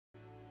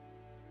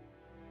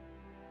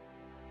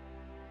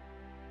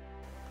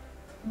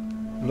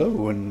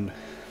Hello and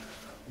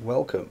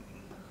welcome.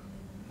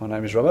 My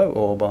name is Robbo,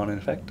 or Barn in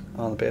effect,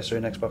 on the PS3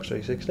 and Xbox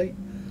 360,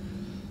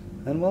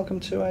 and welcome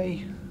to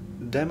a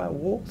demo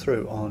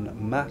walkthrough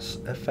on Mass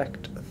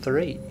Effect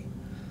 3.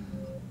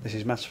 This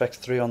is Mass Effect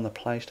 3 on the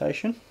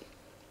PlayStation,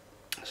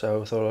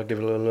 so I thought I'd give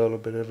it a little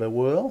bit of a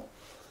whirl.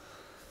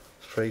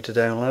 It's free to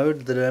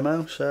download the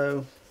demo,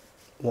 so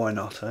why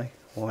not, eh?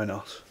 Why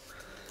not?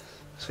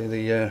 See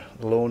the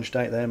launch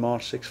date there,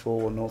 March 6th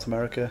for North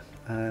America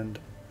and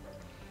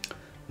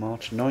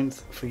March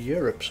 9th for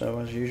Europe. So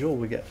as usual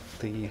we get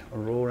the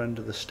raw end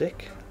of the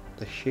stick,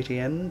 the shitty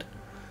end,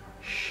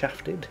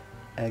 shafted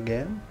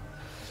again.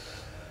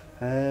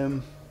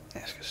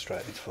 Let's get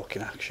straight into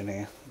fucking action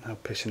here, no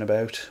pissing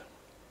about,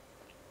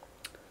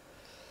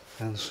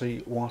 and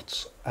see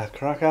what's a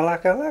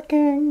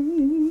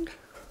crack-a-lack-a-lacking.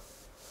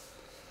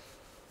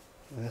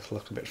 This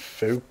looks a bit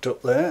fooked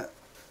up there.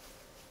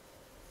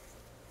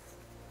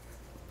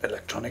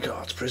 Electronic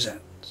Arts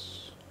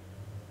presents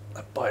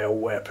a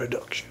BioWare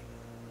production.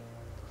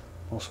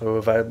 Also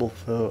available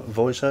for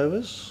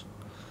voiceovers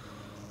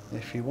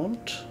if you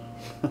want.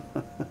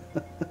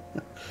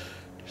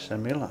 Just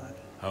send me a line.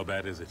 How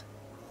bad is it?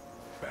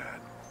 Bad.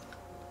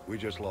 We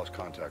just lost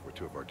contact with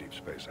two of our deep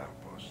space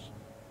outposts.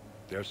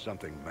 There's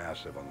something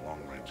massive on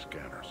long-range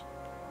scanners.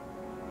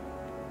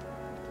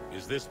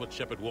 Is this what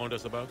Shepard warned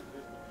us about?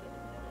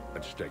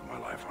 I'd stake my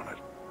life on it.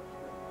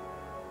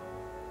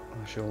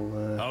 I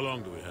shall How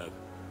long do we have?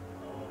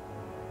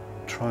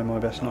 try my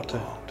best not to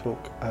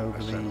talk over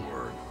I sent the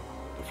word.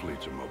 The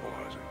fleet's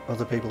immobilizing.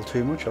 other people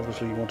too much.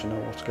 Obviously you want to know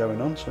what's going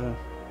on, so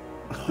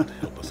God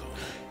help us all.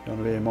 you don't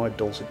want to hear my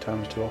dulcet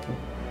tones too often.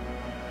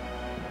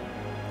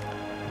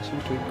 There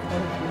seems to be quite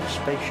a few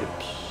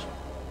spaceships.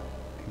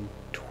 In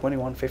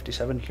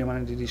 2157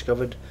 humanity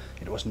discovered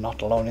it was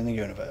not alone in the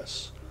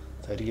universe.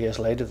 30 years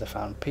later they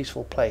found a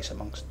peaceful place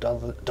amongst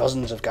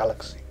dozens of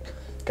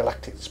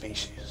galactic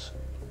species.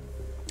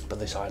 But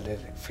this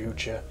idyllic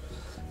future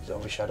is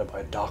overshadowed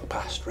by a dark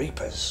past.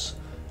 Reapers,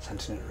 a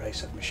sentient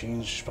race of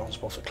machines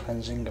responsible for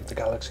cleansing of the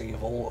galaxy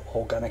of all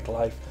organic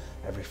life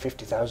every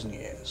 50,000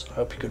 years. I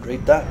hope you could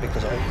read that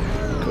because I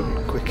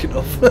couldn't quick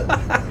enough.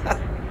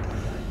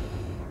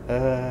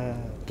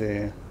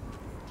 Dear.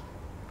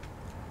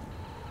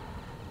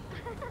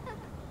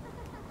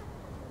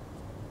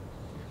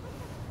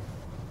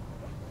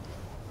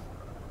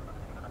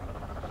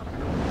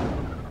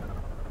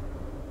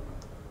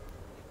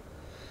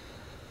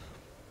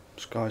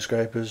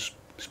 Skyscrapers,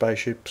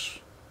 spaceships,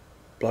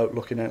 bloke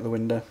looking out the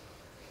window.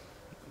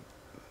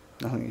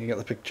 I think you get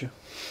the picture.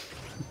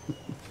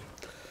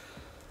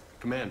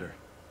 Commander,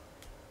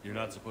 you're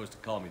not supposed to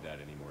call me that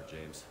anymore,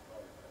 James.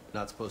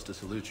 Not supposed to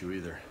salute you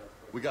either.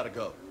 We gotta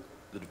go.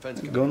 The defense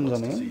committee Guns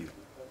wants on to him. see you.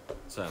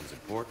 Sounds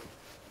important.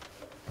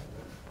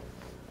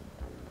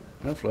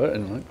 No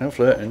flirting, like, no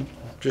flirting.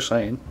 Just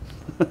saying.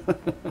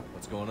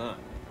 What's going on?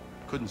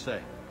 Couldn't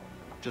say.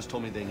 Just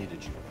told me they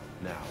needed you.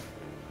 Now.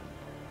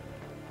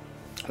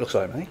 Looks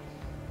like me.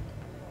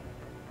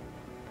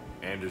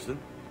 Anderson?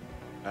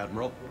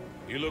 Admiral?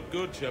 You look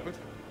good, Shepard.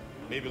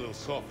 Maybe a little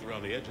soft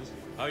around the edges.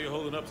 How you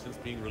holding up since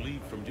being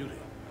relieved from duty?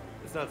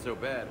 It's not so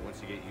bad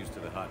once you get used to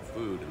the hot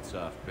food and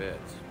soft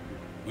beds.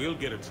 We'll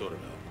get it sorted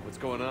out. What's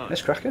going on?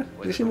 This cracker? Why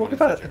Did you is see him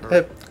walking everyone in past? such a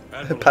hurry?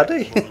 Admiral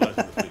Paddy? Hack's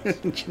mobilizing the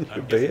fleets. Your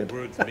I'm beard. guessing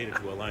word's made it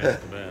to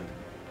Alliance Command.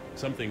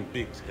 Something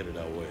big's headed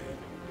our way.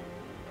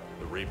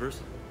 The Reapers?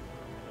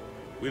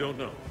 We don't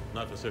know.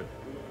 Not for certain.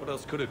 What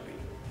else could it be?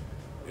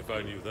 If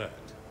I knew that.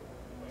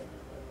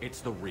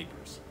 It's the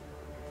Reapers,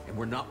 and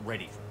we're not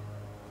ready for them.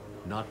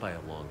 Not by a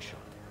long shot.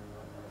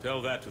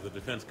 Tell that to the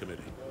Defense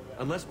Committee.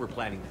 Unless we're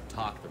planning to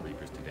talk the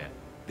Reapers to death,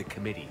 the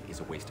committee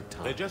is a waste of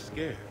time. They're just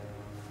scared.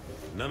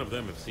 None of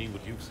them have seen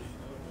what you've seen.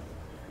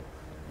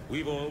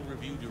 We've all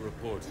reviewed your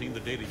report, seen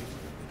the data you've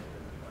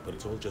submitted, but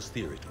it's all just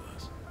theory to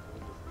us.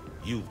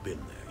 You've been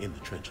there, in the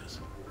trenches,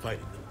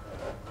 fighting them.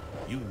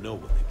 You know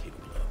what they're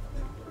capable of.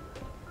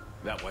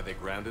 That why they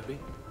grounded me?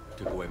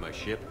 Took away my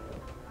ship?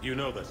 You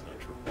know that's not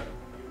true.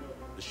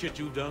 The shit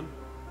you've done,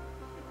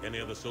 any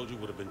other soldier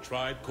would have been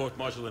tried,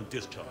 court-martialed, and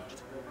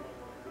discharged.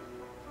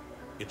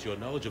 It's your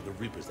knowledge of the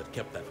Reapers that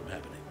kept that from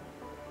happening.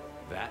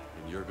 That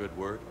and your good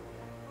word?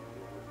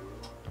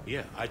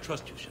 Yeah, I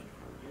trust you, Shepard.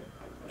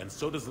 And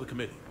so does the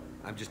committee.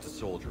 I'm just a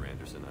soldier,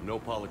 Anderson. I'm no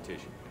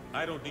politician.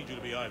 I don't need you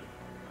to be either.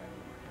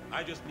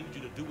 I just need you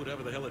to do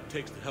whatever the hell it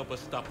takes to help us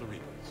stop the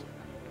Reapers.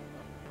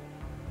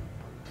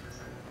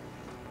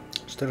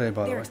 Still here,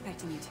 by the They're way.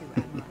 expecting you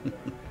to, Admiral.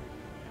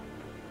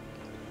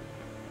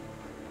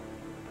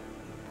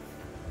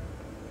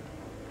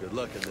 Good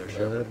luck in there,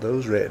 Shepard.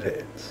 Those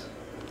redheads.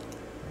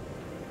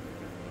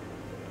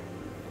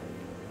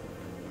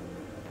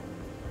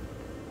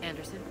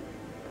 Anderson?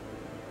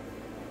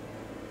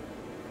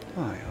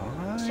 Aye,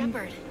 aye.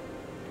 Shepard.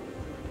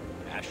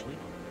 Ashley?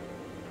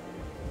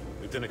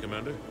 Lieutenant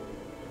Commander,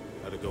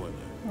 how'd it go in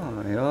there? Aye,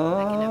 I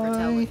can never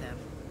tell aye. with them.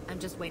 I'm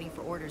just waiting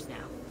for orders now.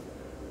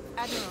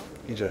 Admiral?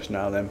 You just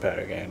know them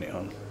pair getting it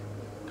on.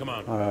 Come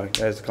on. Alright,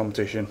 there's the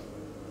competition.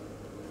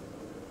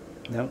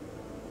 No.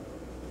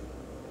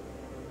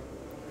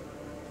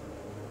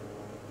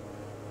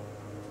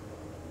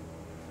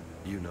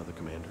 You know the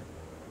commander?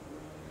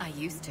 I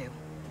used to.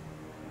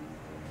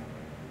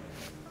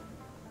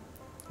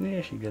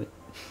 Yeah, she get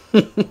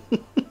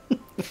it.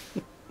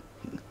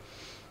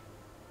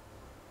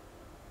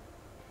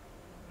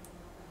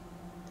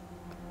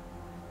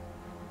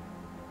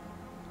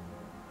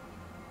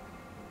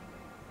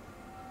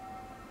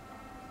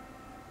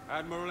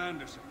 Admiral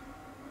Anderson.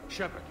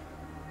 Shepard.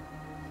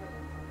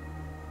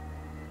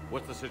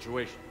 What's the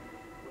situation?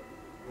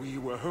 We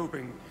were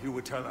hoping you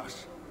would tell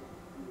us.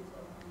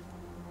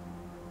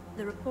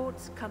 The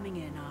reports coming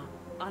in are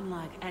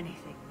unlike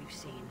anything we've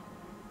seen.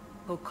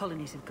 Whole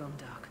colonies have gone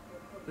dark.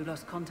 We've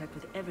lost contact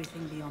with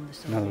everything beyond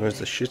the In other words,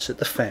 the Soviet shit's at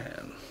the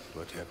fan.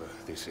 Whatever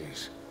this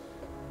is,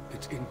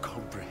 it's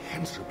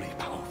incomprehensibly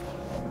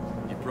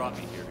powerful. You brought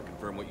me here to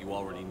confirm what you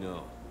already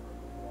know.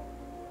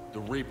 The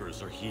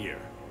Reapers are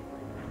here.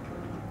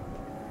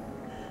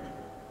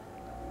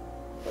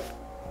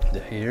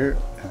 They're here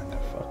and they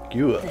fuck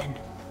you up. Then,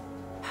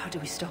 how do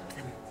we stop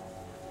them?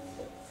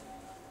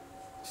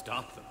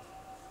 Stop them.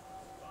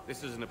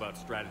 This isn't about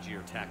strategy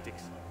or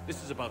tactics.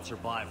 This is about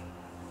survival.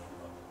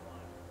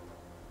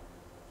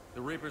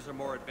 The Reapers are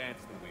more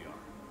advanced than we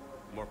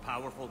are. More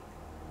powerful,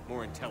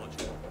 more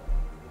intelligent.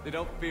 They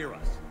don't fear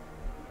us.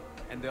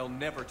 And they'll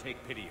never take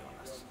pity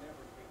on us.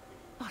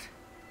 But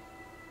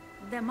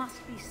there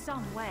must be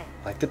some way.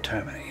 Like the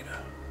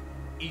Terminator.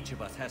 Each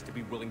of us has to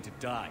be willing to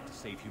die to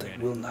save They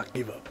humanity. will not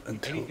give up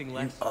until Anything you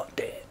less, are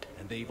dead.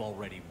 and they've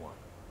already won.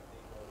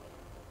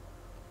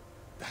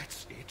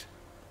 That's it?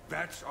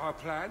 That's our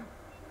plan?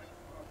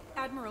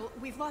 Admiral,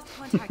 we've lost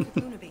contact with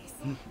Luna Base.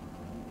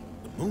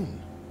 The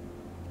moon?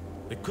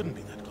 It couldn't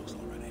be that close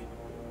already.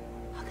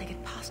 How they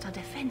get past our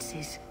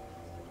defenses?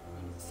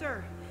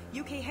 Sir,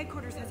 UK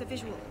headquarters has a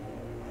visual.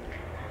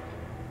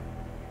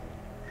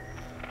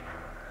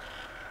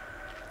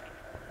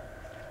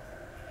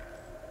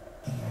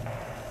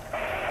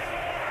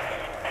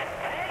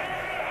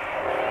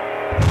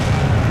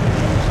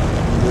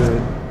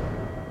 Good.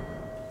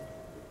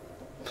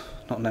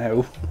 Not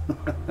now.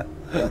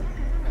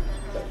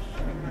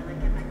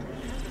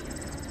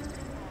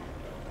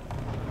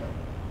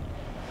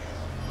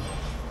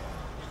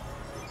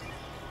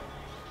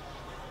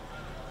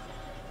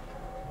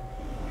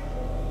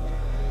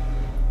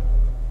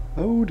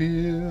 Oh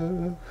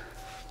dear.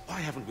 Why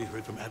haven't we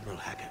heard from Admiral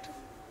Hackett?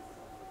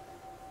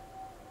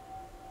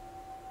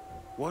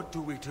 What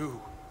do we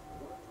do?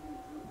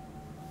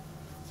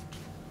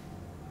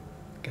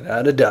 Get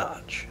out of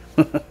Dodge.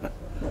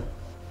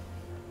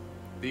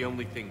 The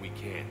only thing we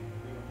can.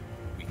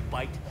 We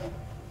fight,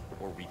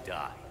 or we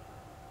die.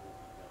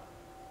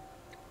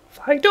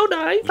 Fight or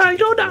die, should fight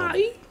get or to the normal.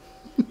 die.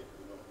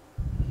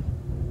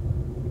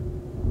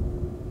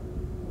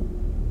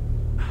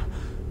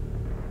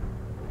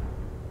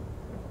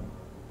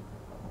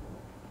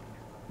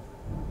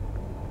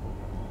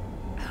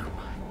 Oh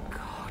my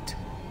god.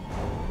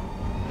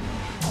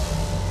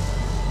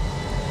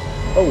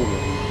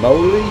 Holy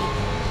moly.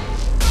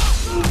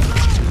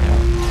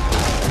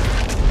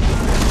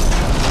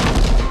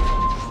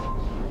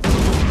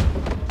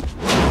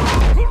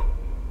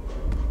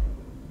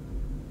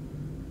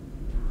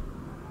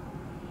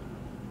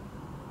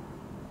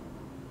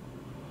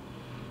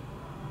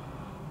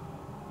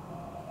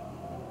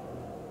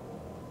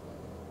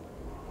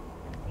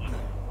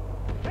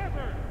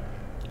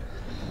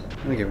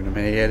 I'm giving him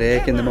a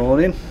headache in the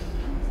morning.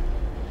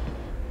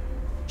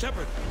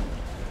 Shepard!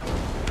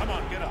 Come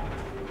on, get up.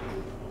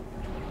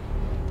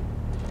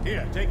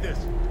 Here, take this.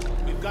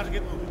 We've got to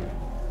get moving.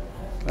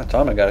 That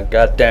time I got a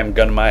goddamn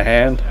gun in my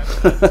hand.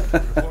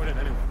 Report it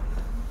anyway.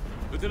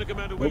 Lieutenant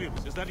Commander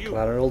Williams, is that you?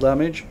 Collateral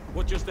damage.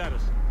 What's your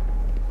status?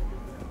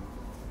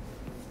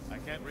 I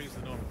can't raise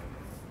the normal.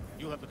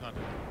 You'll have to contact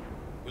me.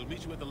 We'll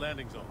meet you at the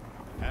landing zone.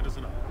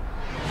 Anderson up.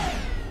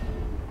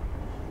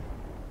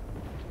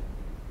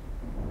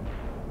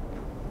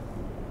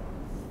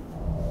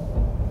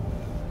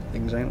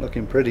 Things ain't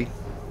looking pretty.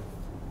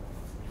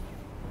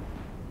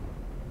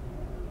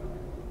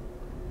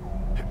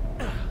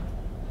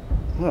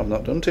 Well, I've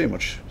not done too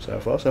much so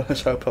far, so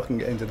let's hope I can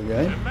get into the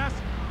game.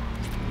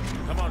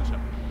 Come on,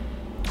 Shepard.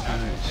 Nice.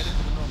 Head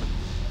into the Normandy.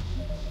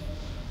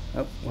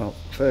 Oh, well,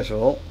 first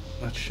of all,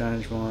 let's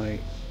change my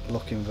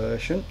lock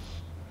inversion.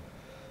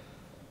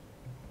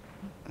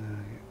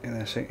 And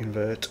I say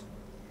invert,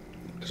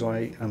 because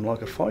I am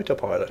like a fighter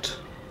pilot.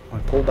 I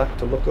pull back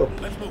to look up.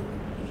 Let's move.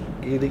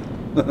 Giddy.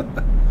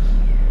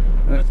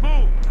 Let's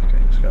move. Okay,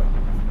 let's go.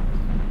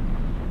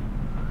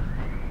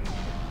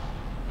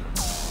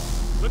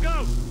 Look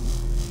out!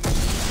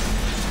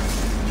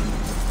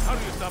 How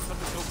do you stop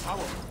something so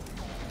powerful?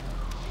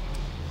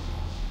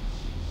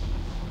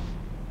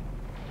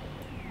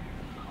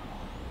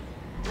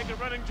 Take a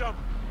running jump.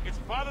 It's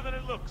farther than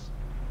it looks.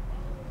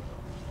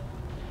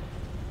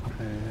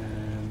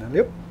 And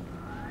yep.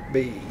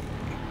 B.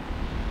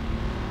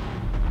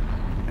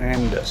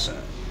 Anderson.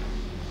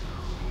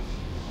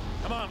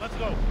 Come on, let's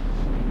go.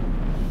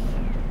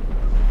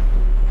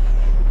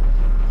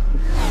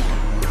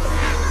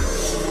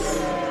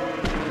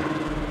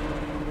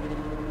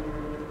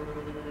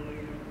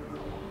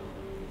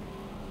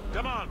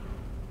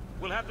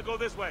 to go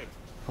this way.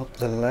 Up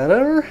the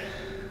ladder.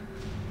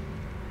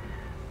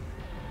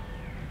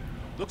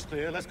 Looks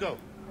clear. Let's go.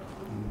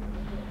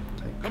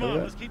 Take Come cover.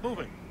 on, let's keep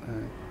moving.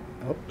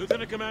 Up.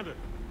 Lieutenant Commander,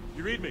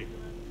 you read me?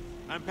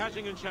 I'm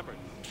patching in Shepard.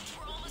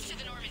 We're almost to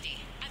the Normandy.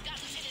 I've got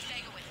Lieutenant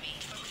Vega with me,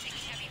 but we're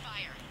taking heavy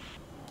fire.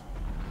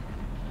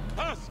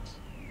 Husks!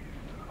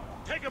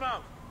 Take him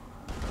out!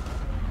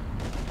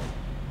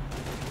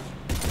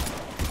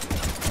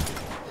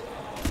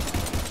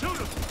 Shoot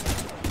him!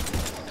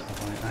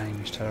 Oh, my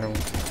aim is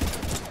terrible.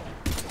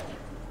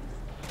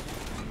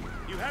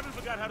 You haven't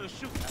forgot how to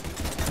shoot, have you?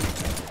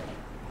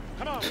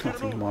 Come on, I we think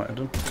gotta I move. might have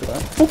done. Look at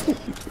that.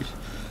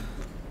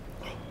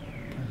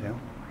 Bloody hell.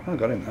 I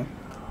got him now.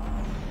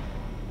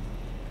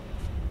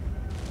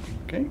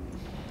 Okay.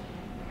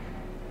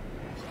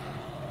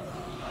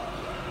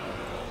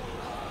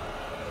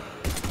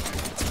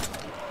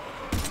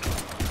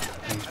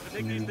 Have to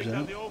take these things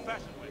out the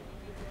old-fashioned way.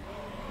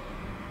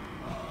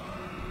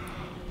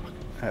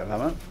 Out of that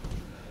man.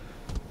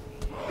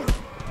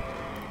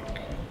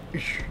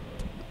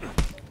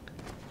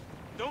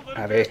 Don't let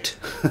Have him it.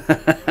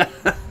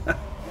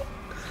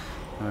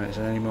 Alright, is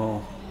there any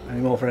more? Any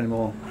more for any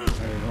more? There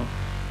we go.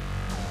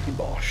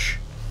 Bosh.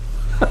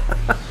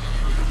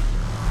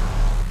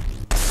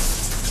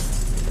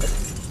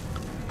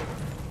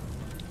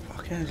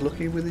 Fucking he's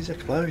lucky with these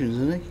explosions,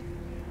 isn't he?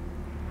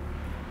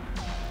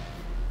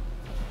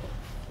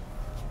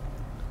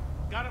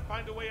 Gotta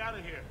find a way out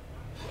of here.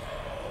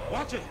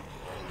 Watch it.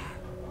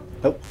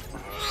 Oh.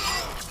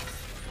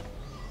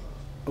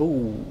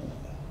 Oh.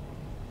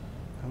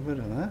 How good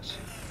of that?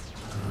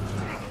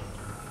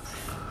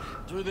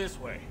 Through this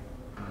way.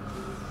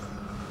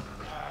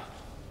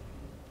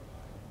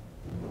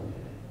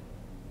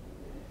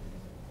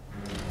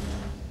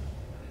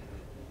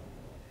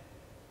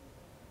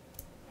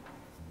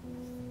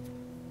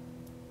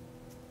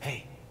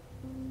 Hey.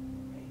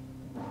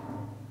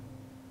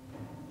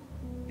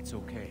 It's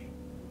okay.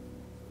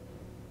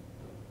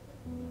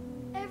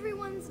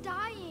 Everyone's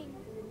dying.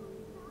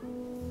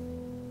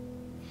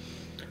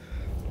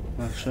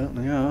 Well,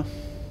 certainly are.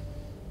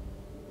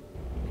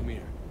 Come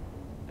here.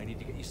 I need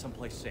to get you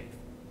someplace safe.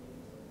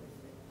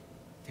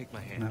 Take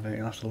my hand. I think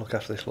you'll have to look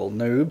after this little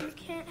noob. You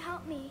can't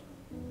help me.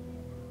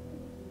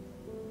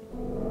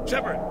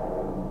 Shepard!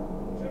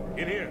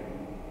 In here.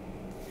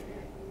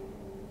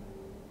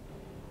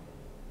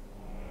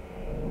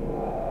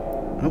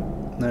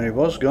 Oh, there he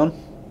was, gone.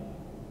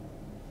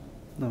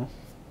 No.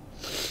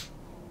 Let's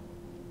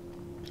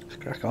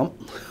crack on.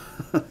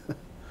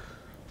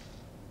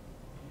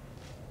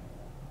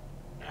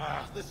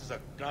 This is a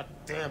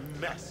goddamn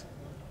mess.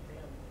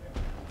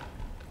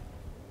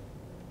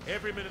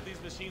 Every minute these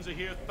machines are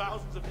here,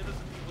 thousands of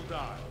innocent people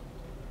die.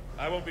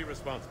 I won't be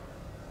responsible.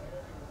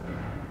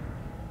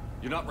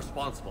 You're not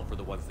responsible for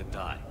the ones that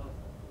die.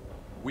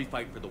 We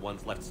fight for the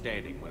ones left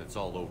standing when it's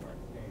all over.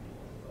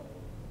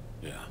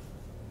 Yeah.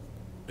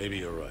 Maybe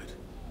you're right.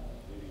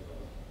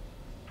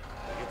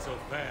 It's so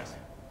fast.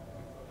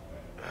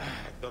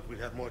 I thought we'd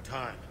have more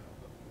time.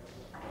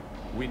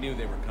 We knew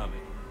they were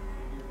coming.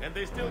 And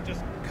they still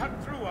just cut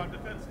through our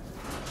defenses.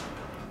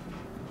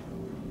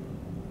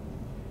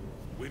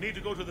 We need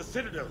to go to the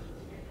Citadel.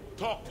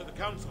 Talk to the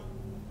Council.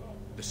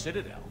 The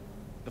Citadel?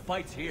 The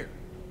fight's here.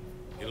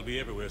 It'll be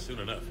everywhere soon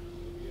enough.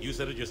 You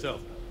said it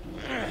yourself.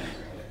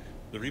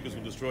 The Reapers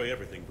will destroy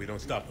everything if we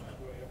don't stop them.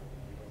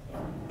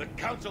 The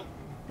Council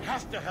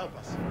has to help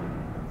us.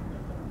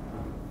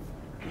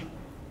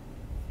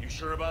 You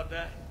sure about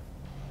that?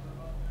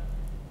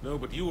 No,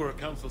 but you were a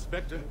Council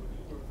Spectre.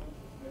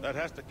 That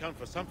has to count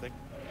for something.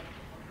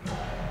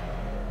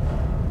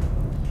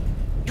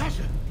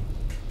 Gotcha!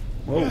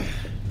 Whoa.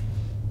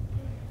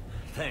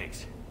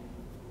 Thanks.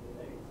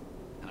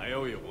 I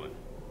owe you one.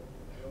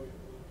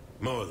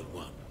 More than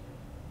one.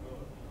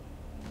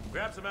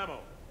 Grab some ammo.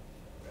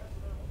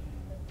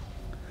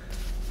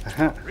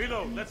 Aha.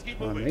 Reload. Let's keep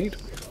What I moving. need.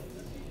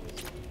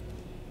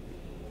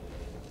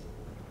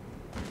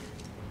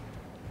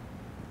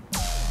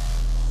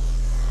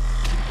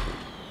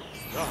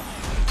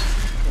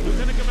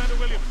 Lieutenant Commander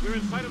Williams, we're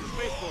in sight of the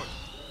spaceport.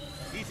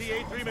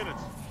 ETA 3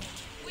 minutes.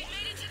 We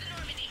made it to the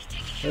Normandy.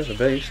 Taking There's a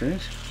heavy base, fire.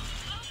 yes.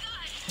 Oh,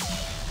 God.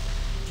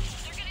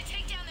 They're gonna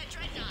take down that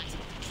dreadnought.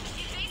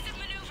 Evasive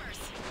maneuvers.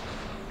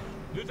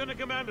 Lieutenant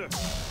Commander,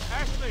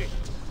 Ashley.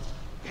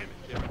 Damn it,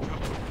 they're in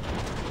trouble.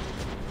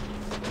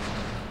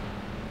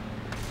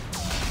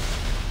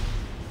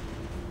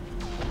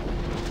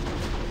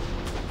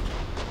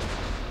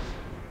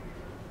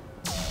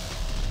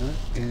 That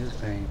is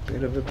a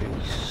bit of a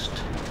beast.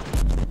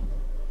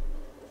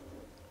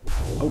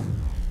 Oh.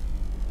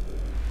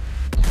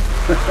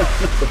 The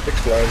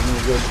explosion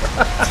is good.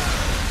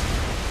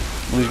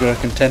 What he's going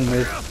to contend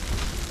with.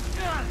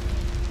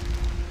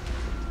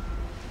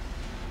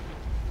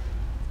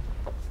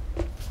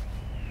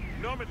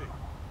 Normandy,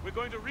 we're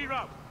going to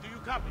reroute. Do you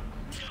copy?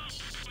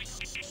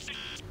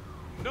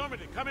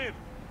 Normandy, come in.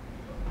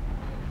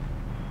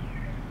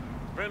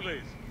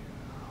 Friendlies.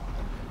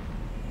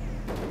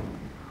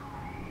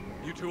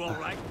 You two all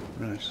right?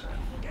 Nice.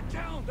 Get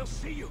down, they'll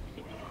see you.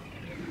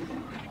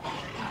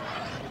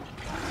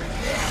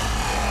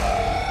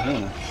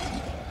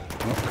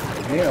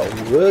 Yeah,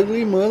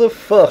 ugly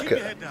motherfucker. Keep your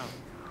head down.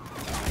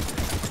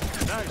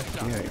 Nice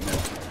shot. Yeah, no.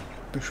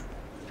 Boosh.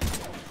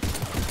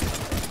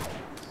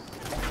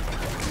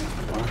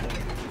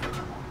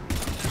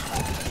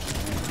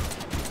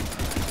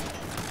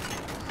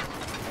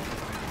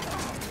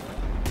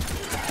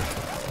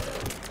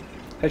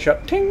 Headshot.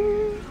 Ting.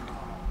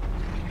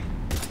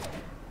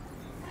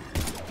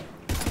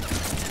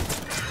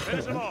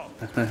 Finish them all.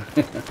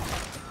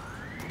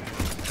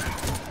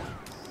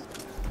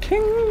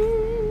 Ting.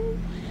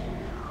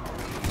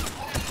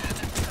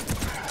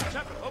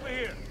 Chopper, over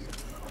here.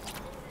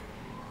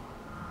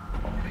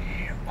 Over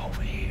here.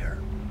 Over here.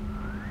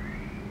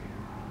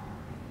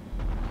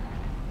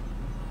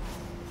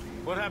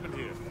 What happened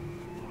here?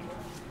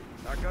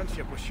 Our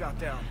gunship was shot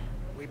down.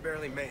 We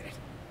barely made it.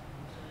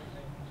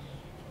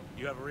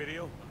 You have a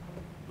radio?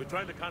 We're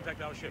trying to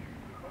contact our ship.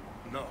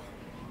 No.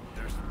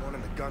 There's one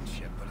in the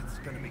gunship, but it's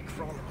gonna be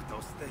crawling with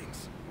those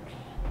things.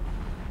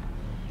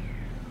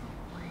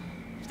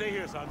 Stay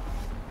here, son.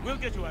 We'll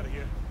get you out of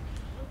here.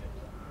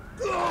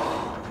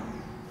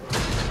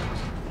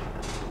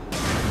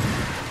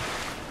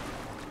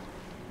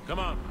 Come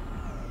on.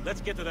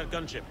 Let's get to that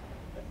gunship.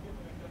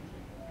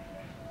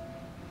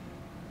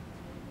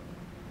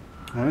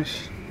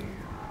 Nice.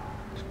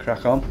 Let's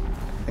crack on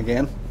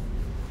again.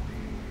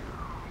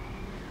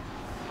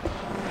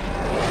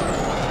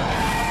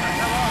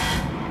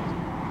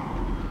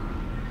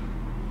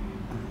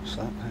 What's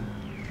that now?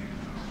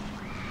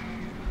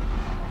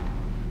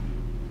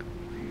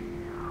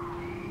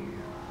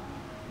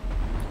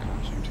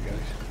 Can't seem to get it.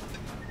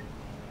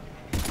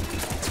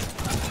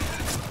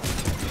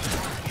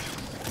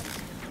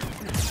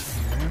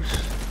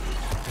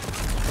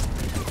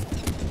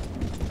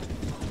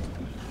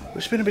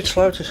 It's been a bit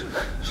slow to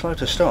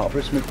start,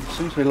 but it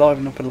seems to be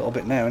livening up a little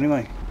bit now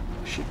anyway.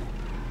 Shit.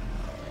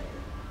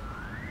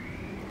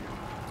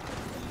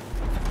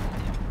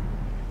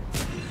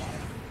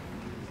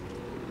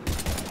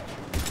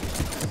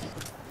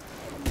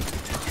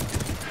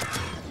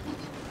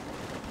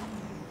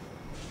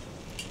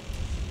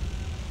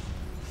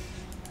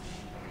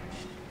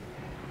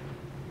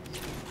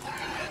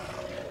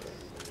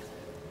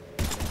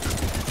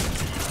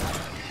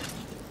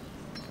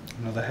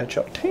 Another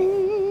headshot. Ting!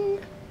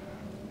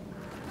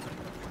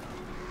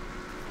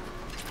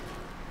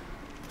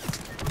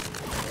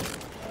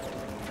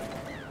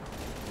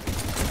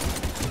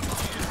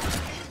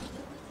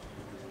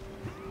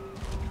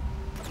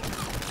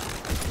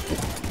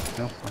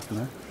 Oh, I don't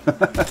know.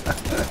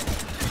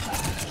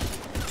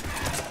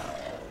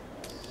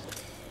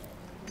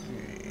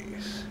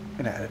 Jeez.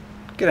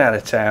 Get out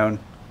of town.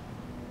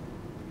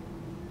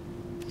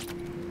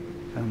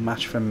 No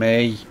match for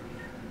me.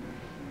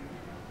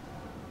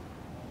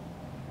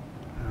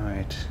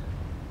 Right.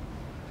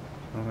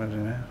 What do I do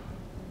now?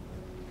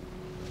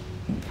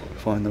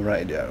 Find the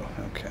radio.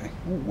 Okay.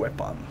 Ooh,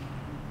 weapon.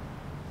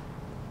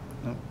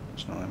 Nope,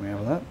 it's not letting me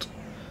have that.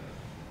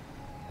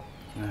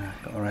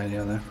 Got the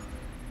radio there.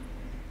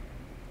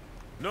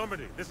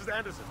 Normandy, this is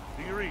Anderson.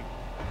 Do you read?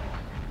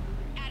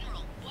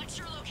 Admiral, what's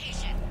your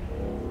location?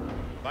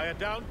 By a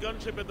downed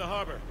gunship in the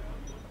harbor.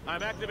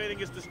 I'm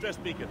activating its distress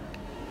beacon.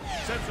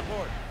 Send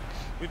support.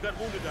 We've got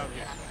wounded down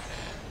here.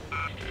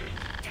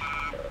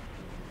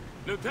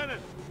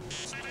 Lieutenant!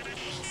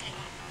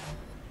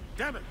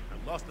 Damn it!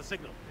 I've lost the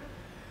signal.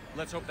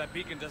 Let's hope that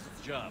beacon does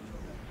its job.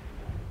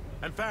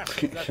 And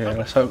fast. Yeah,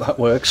 let's hope that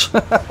works.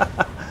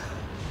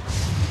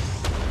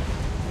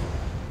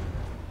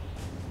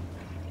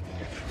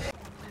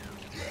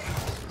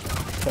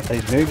 Get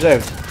these noobs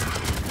out.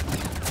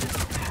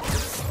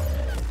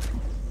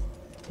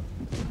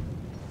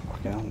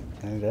 Fucking hell,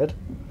 now dead.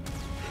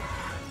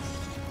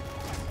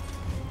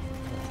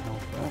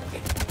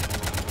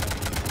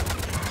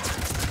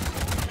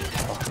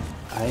 Oh,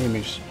 aim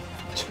is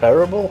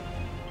terrible.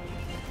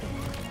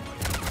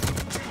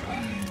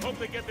 Hope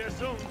they get there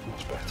soon.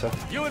 That's better.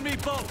 You and me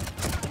both.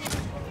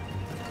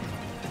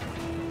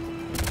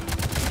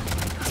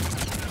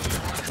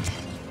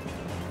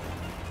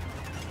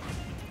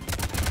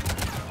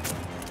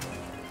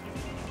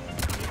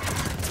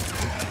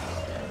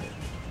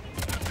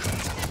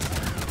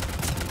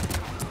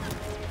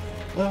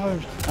 No,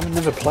 I've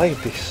never played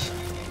this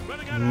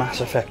Mass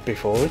Effect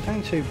before. It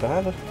ain't too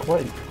bad. I'm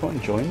quite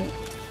enjoying it.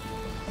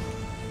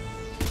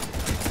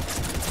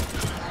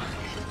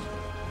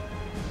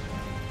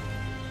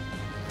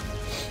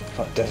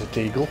 Like Desert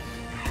Eagle.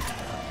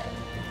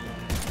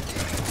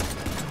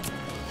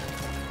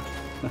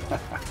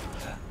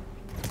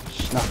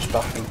 Snaps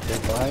back into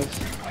the eyes.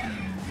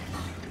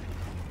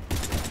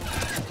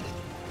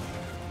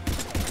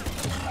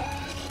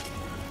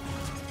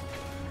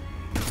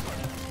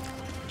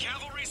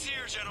 Cavalry's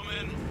here,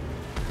 gentlemen.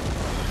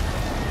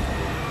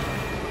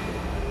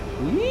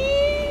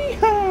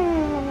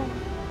 Yeehaw!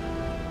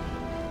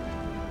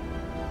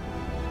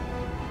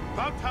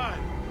 About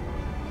time.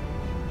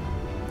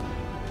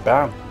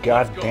 About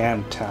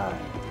goddamn time.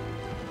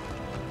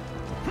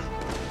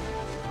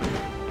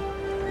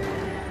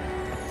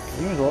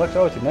 Seems all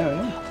excited now,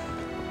 isn't he?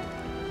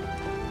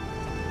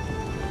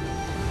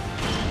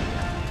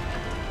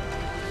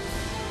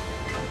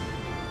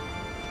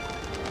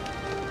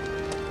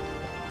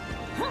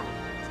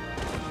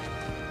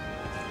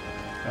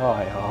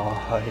 Aye,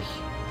 aye.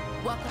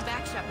 Welcome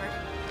back, Shepard.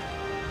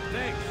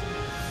 Thanks.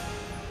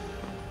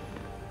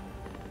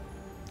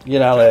 You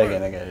know they're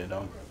gonna get it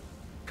on.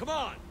 Come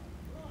on.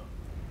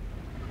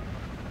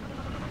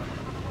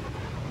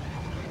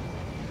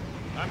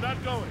 I'm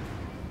not going.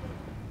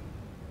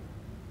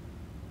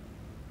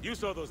 You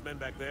saw those men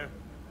back there.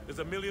 There's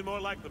a million more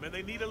like them, and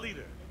they need a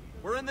leader.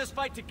 We're in this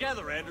fight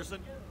together,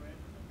 Anderson.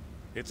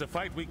 It's a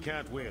fight we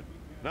can't win.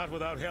 Not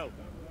without help.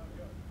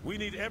 We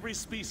need every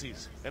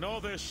species and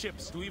all their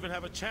ships to even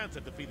have a chance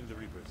at defeating the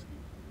Reapers.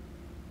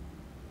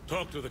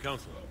 Talk to the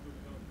Council.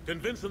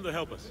 Convince them to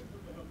help us.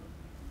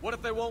 What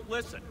if they won't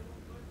listen?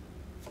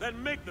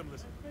 Then make them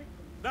listen.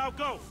 Now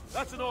go!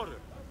 That's an order.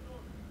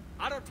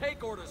 I don't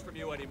take orders from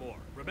you anymore,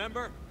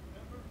 remember?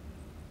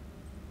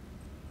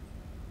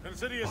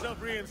 Consider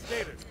yourself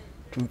reinstated.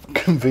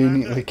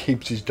 Conveniently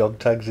keeps his dog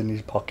tags in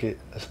his pocket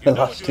as a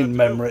lasting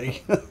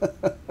memory.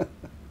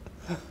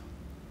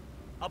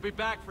 I'll be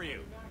back for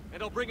you,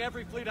 and I'll bring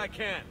every fleet I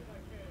can.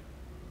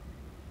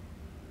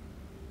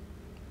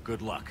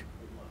 Good luck.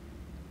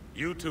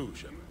 You too,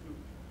 Shepard.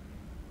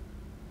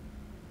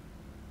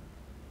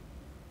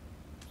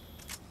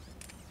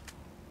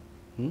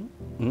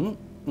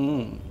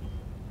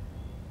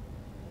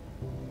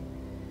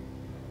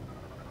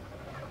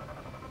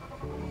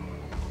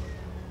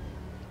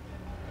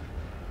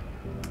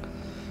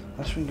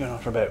 That's been going on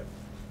for about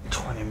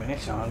 20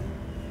 minutes now.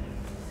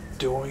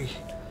 Do I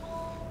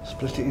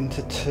split it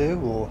into two,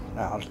 or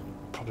no, I'll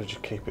probably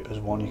just keep it as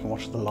one. You can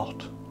watch the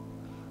lot.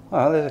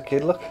 Oh, there's a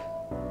kid, look.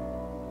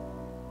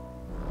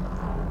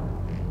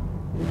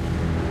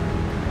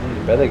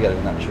 You better get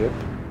in that ship.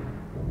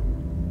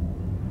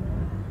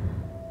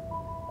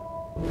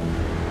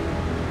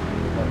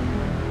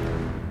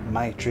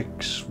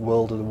 Matrix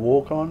World of the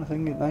War kind of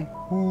thing, isn't they?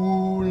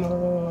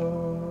 Hula.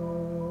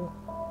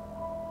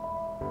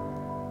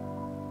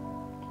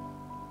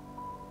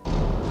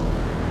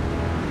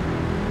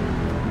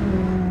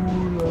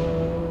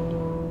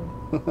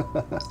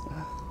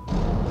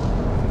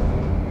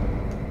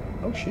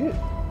 Oh shit.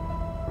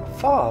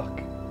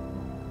 Fuck.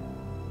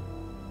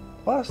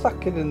 Why's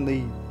that kid in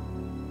the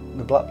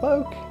black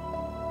bloke?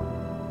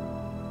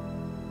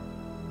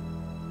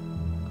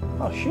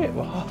 Oh shit,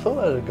 well I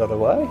thought they'd have got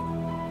away.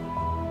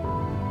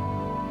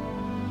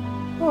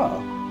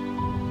 Oh.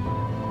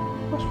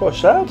 That's quite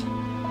sad.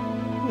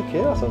 The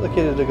kid, I thought the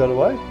kid had got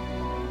away.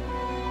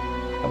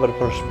 I better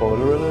put a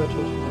spoiler alert or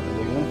something at the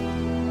beginning.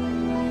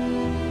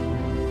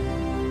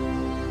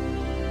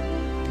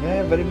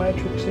 Yeah, very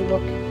Matrixy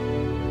look.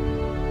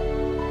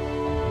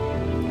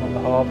 Like the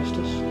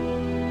harvesters.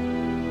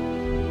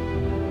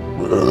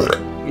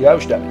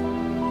 Yosh daddy.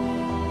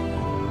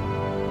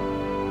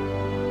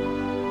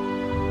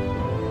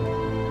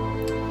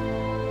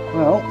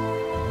 Well,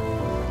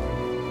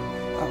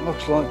 that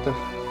looks like the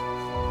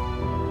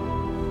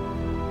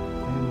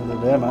end of the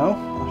demo, I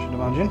should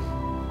imagine.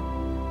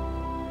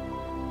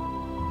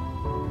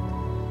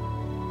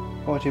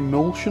 Quite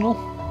emotional.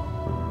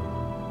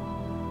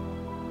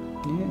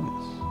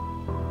 Yes.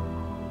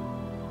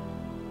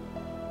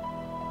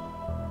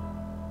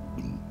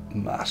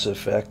 Mass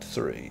Effect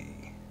 3.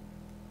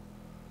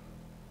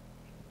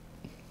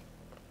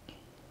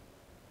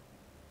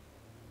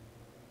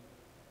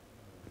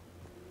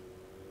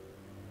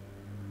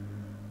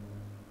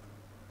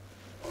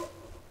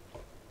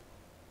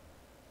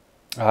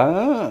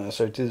 Ah,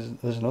 so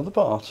there's another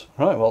part.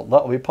 Right, well,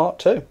 that'll be part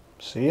 2.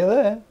 See you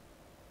there.